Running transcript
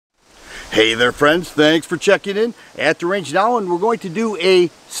Hey there friends, thanks for checking in at the range now, and we're going to do a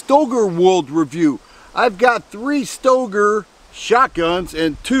Stoeger World review. I've got 3 Stoeger shotguns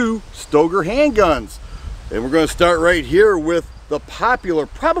and 2 Stoeger handguns. And we're going to start right here with the popular,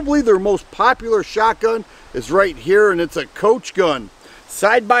 probably their most popular shotgun is right here, and it's a coach gun.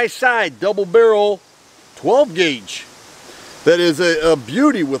 Side by side, double barrel, 12 gauge. That is a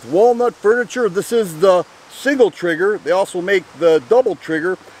beauty with walnut furniture. This is the single trigger. They also make the double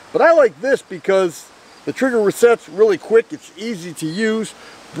trigger. But I like this because the trigger resets really quick. It's easy to use.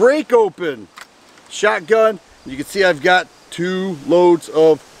 Break open shotgun. You can see I've got 2 loads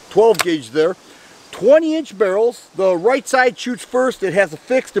of 12 gauge there. 20-inch barrels. The right side shoots first. It has a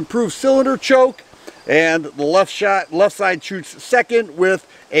fixed improved cylinder choke. And the left side shoots second with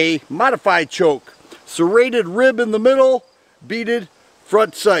a modified choke. Serrated rib in the middle. Beaded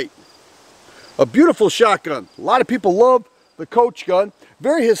front sight. A beautiful shotgun. A lot of people love the coach gun.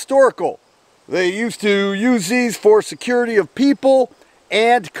 Very historical. They used to use these for security of people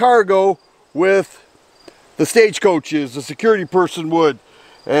and cargo with the stagecoaches. The security person would.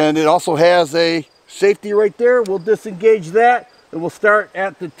 And it also has a safety right there. We'll disengage that and we'll start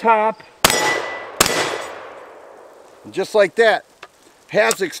at the top. And just like that.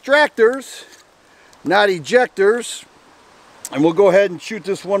 Has extractors, not ejectors. And we'll go ahead and shoot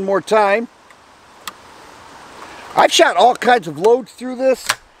this one more time. I've shot all kinds of loads through this,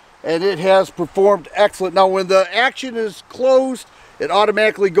 and it has performed excellent. Now, when the action is closed, it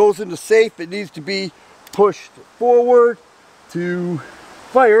automatically goes into safe. It needs to be pushed forward to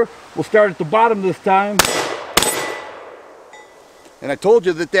fire. We'll start at the bottom this time. And I told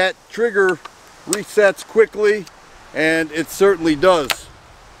you that that trigger resets quickly, and it certainly does.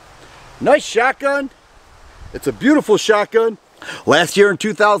 Nice shotgun. It's a beautiful shotgun. Last year in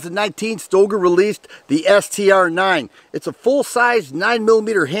 2019, Stoeger released the STR9. It's a full-size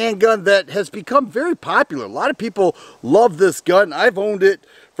 9mm handgun that has become very popular. A lot of people love this gun. I've owned it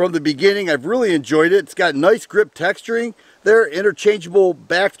from the beginning. I've really enjoyed it. It's got nice grip texturing there, interchangeable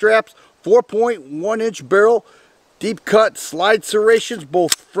back straps, 4.1-inch barrel, deep cut slide serrations,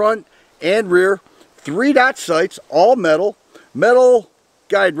 both front and rear, 3-dot sights, all metal, metal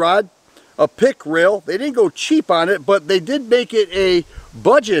guide rod, a pick rail. They didn't go cheap on it, but they did make it a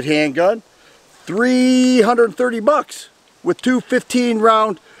budget handgun. $330 with 2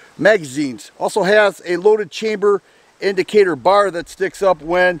 15-round magazines. Also has a loaded chamber indicator bar that sticks up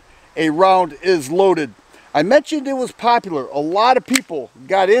when a round is loaded. I mentioned it was popular. A lot of people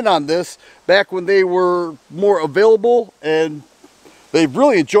got in on this back when they were more available, and they've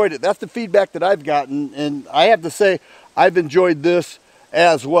really enjoyed it. That's the feedback that I've gotten, and I have to say I've enjoyed this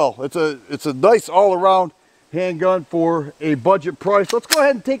as well. It's a nice all-around handgun for a budget price. Let's go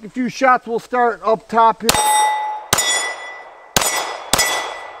ahead and take a few shots. We'll start up top here.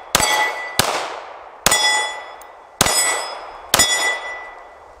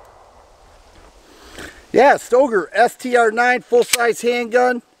 Yeah, Stoeger STR9 full-size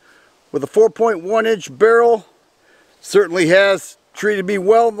handgun with a 4.1-inch barrel. Certainly has treated me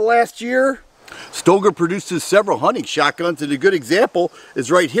well in the last year. Stoeger produces several hunting shotguns, and a good example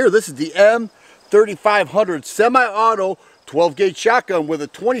is right here. This is the M3500 semi-auto 12-gauge shotgun with a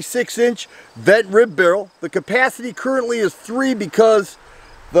 26-inch vent rib barrel. The capacity currently is 3 because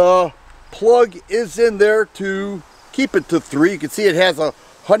the plug is in there to keep it to 3. You can see it has a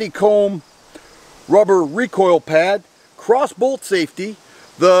honeycomb rubber recoil pad, cross bolt safety.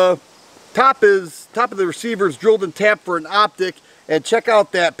 The top of the receiver is drilled and tapped for an optic. And check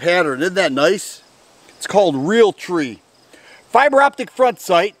out that pattern. Isn't that nice? It's called Real Tree. Fiber optic front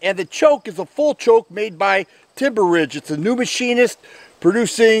sight, and the choke is a full choke made by Timber Ridge. It's a new machinist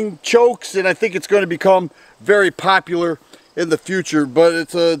producing chokes, and I think it's going to become very popular in the future. But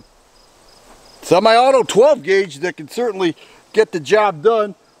it's a semi-auto 12 gauge that can certainly get the job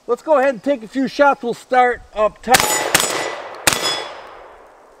done. Let's go ahead and take a few shots. We'll start up top.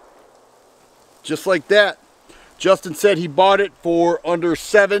 Just like that. Justin said he bought it for under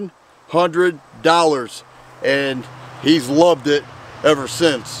 $700, and he's loved it ever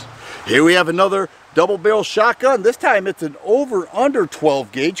since. Here we have another double barrel shotgun. This time it's an over-under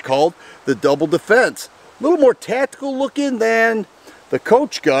 12 gauge called the Double Defense. A little more tactical looking than the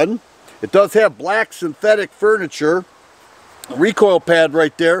coach gun. It does have black synthetic furniture. Recoil pad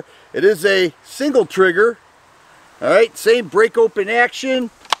right there. It is a single trigger. Alright, same break open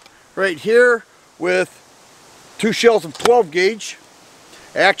action right here with 2 shells of 12 gauge,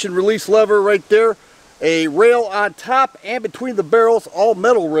 action release lever right there, a rail on top and between the barrels, all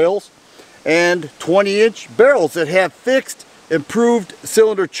metal rails, and 20-inch barrels that have fixed, improved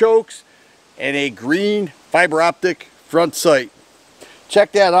cylinder chokes, and a green fiber optic front sight.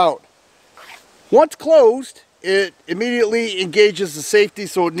 Check that out. Once closed, it immediately engages the safety,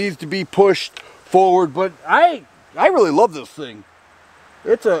 so it needs to be pushed forward. But I really love this thing.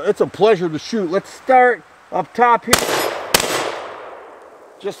 It's a pleasure to shoot. Let's start up top here,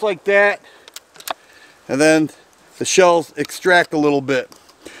 just like that, and then the shells extract a little bit.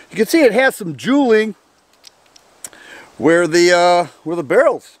 You can see it has some jeweling where the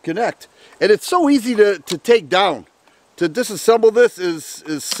barrels connect, and it's so easy to take down. To disassemble this is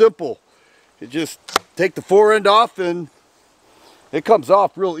simple. You just take the fore end off and it comes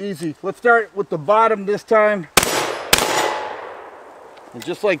off real easy. Let's start with the bottom this time. And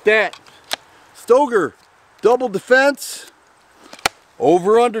just like that. Stoeger double defense,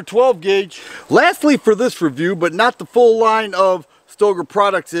 over under 12 gauge. Lastly for this review, but not the full line of Stoeger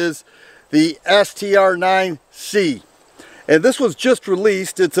products, is the STR9C. And this was just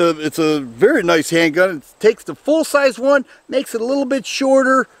released. It's a very nice handgun. It takes the full size one, makes it a little bit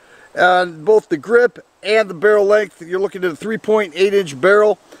shorter on both the grip and the barrel length. You're looking at a 3.8 inch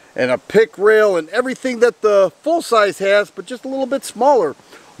barrel and a pick rail and everything that the full size has, but just a little bit smaller.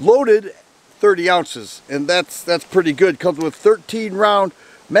 Loaded 30 ounces, and that's pretty good. Comes with 13 round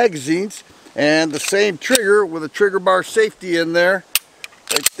magazines and the same trigger with a trigger bar safety in there,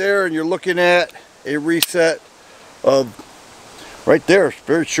 right there, and you're looking at a reset of right there,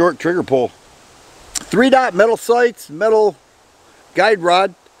 very short trigger pull. 3-dot metal sights, metal guide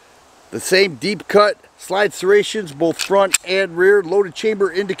rod, the same deep cut slide serrations, both front and rear, loaded chamber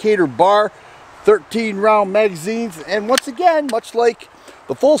indicator bar, 13 round magazines, and once again, much like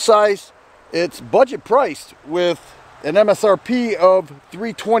the full size, it's budget priced with an MSRP of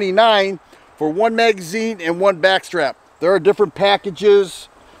 $329 for one magazine and one backstrap. There are different packages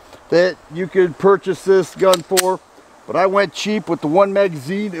that you could purchase this gun for, but I went cheap with the one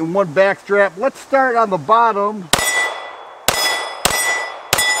magazine and one backstrap. Let's start on the bottom.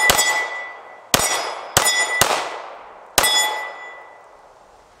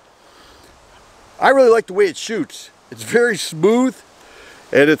 I really like the way it shoots. It's very smooth,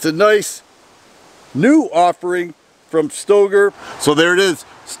 and it's a nice new offering from Stoeger. So there it is,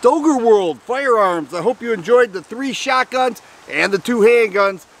 Stoeger World Firearms. I hope you enjoyed the 3 shotguns and the 2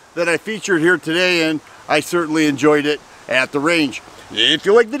 handguns that I featured here today, and I certainly enjoyed it at the range. If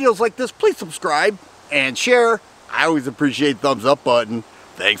you like videos like this, please subscribe and share. I always appreciate thumbs up button.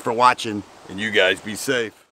 Thanks for watching, and you guys be safe.